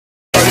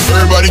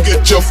Everybody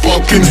get your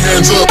fucking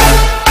hands up.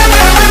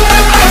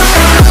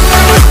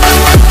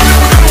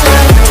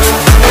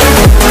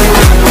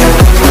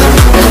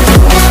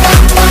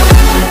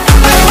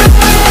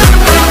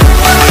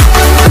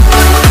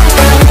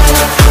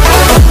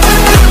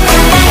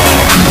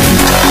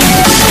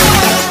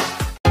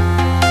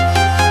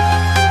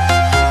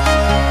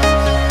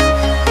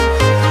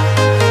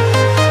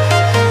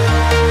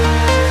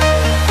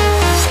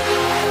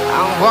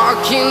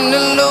 Walking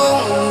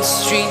alone, the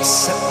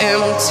streets are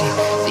empty.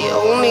 The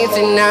only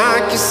thing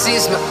I can see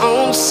is my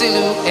own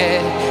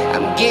silhouette.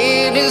 I'm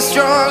getting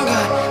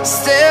stronger,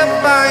 step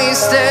by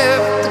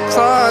step. The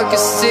clock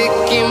is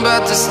ticking,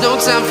 but there's no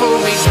time for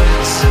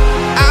regrets.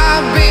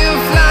 I've been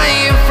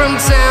flying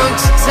from town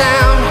to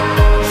town,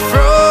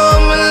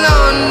 from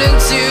London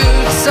to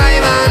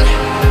Taiwan.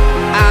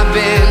 I've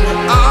been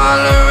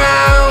all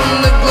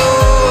around the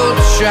globe,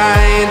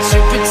 trying to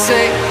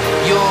protect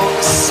your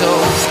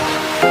soul.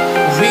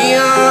 We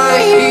are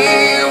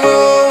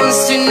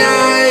heroes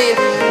tonight.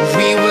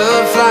 We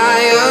will fly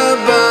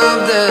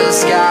above the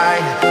sky.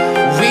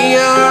 We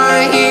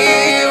are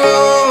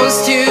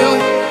heroes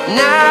tonight.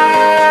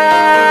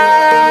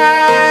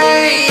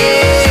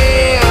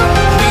 Yeah.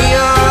 We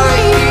are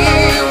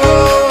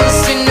heroes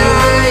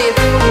tonight.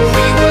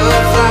 We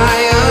will fly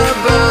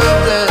above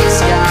the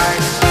sky.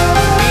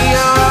 We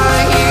are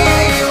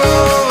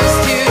heroes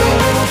tonight.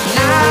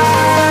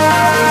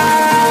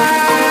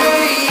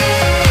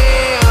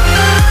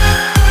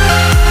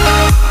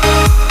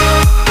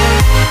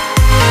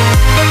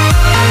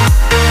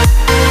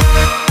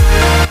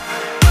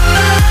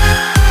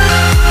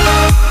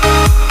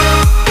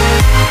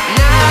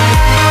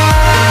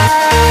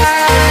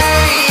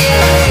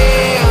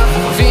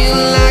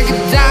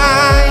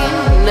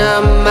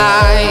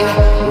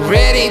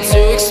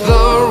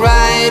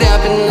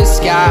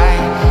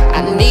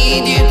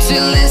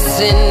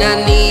 I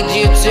need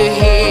you to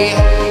hear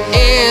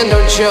and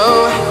don't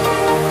show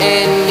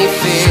any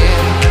fear.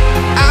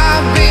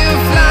 I've been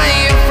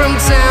flying from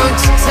town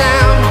to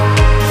town,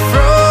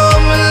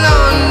 from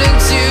London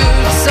to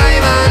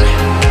Taiwan.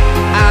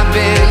 I've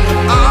been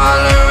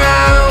all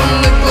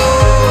around the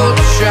globe,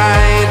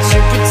 trying to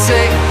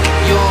protect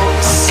your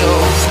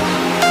soul.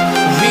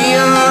 We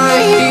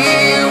are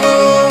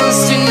heroes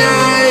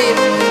tonight.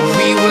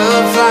 We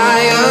will fly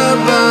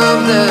above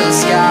the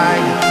sky.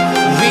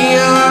 We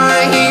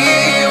are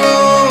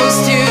heroes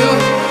tonight,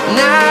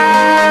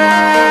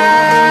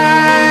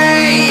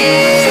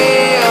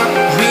 yeah.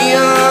 We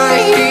are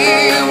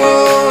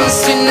heroes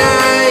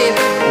tonight.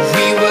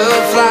 We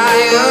will fly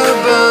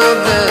above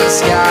the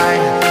sky.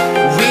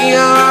 We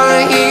are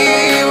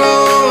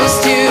heroes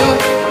tonight,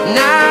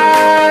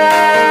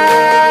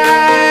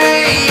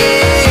 yeah.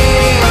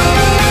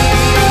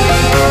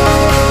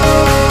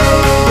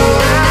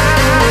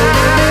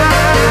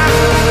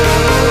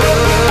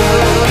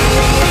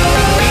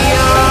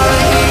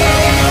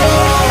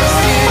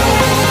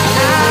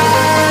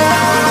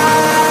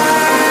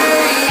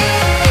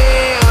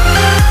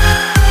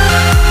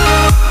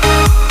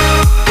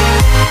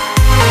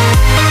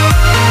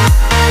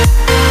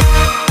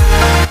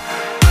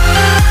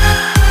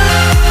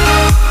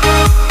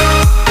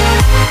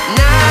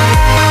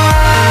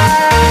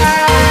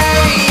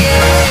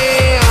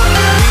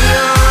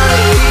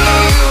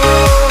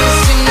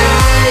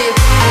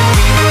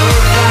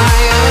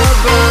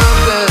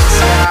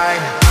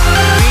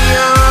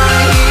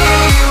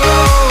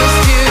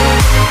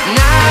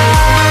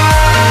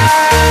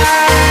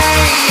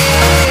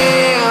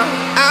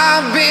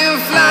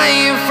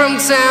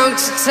 Town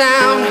to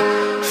town,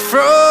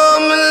 from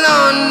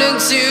London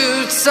to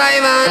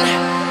Taiwan.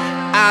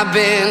 I've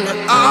been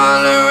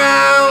all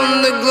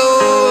around the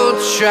globe,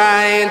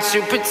 trying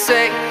to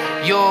protect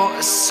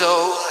your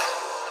soul.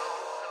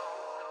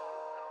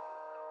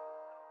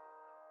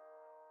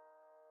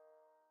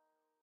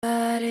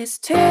 But it's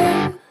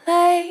too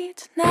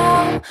late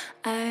now.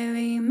 I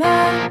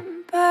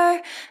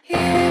remember you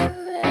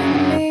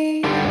and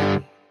me,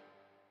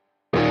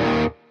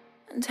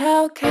 and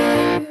how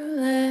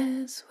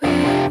careless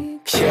we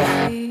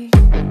could be.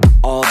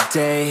 All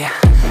day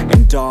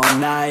and all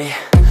night,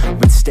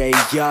 we'd stay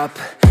up,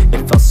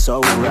 it felt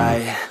so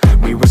right.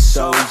 We were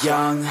so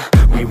young,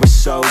 we were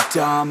so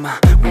dumb.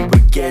 We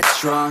would get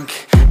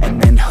drunk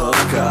and then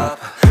hook up.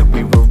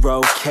 We were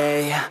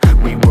okay,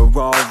 we were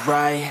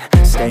alright,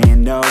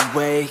 staying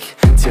awake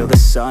till the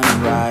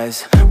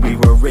sunrise. We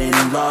were in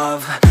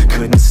love,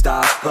 couldn't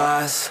stop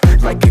us,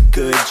 like a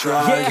good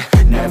drug,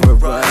 never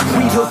enough.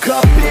 We'd hook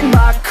up in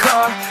my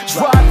car,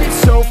 driving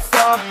so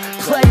far,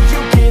 play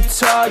your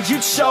guitar,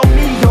 you'd show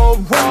me your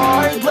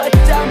art. Let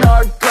down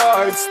our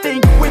guards,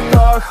 think with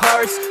our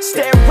hearts,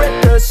 stare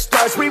at the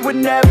stars. We were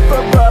never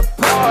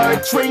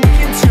apart,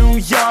 drinking too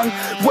young,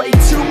 way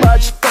too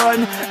much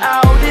fun,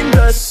 out in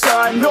the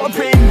sun,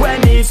 hoping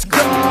when it's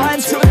gone.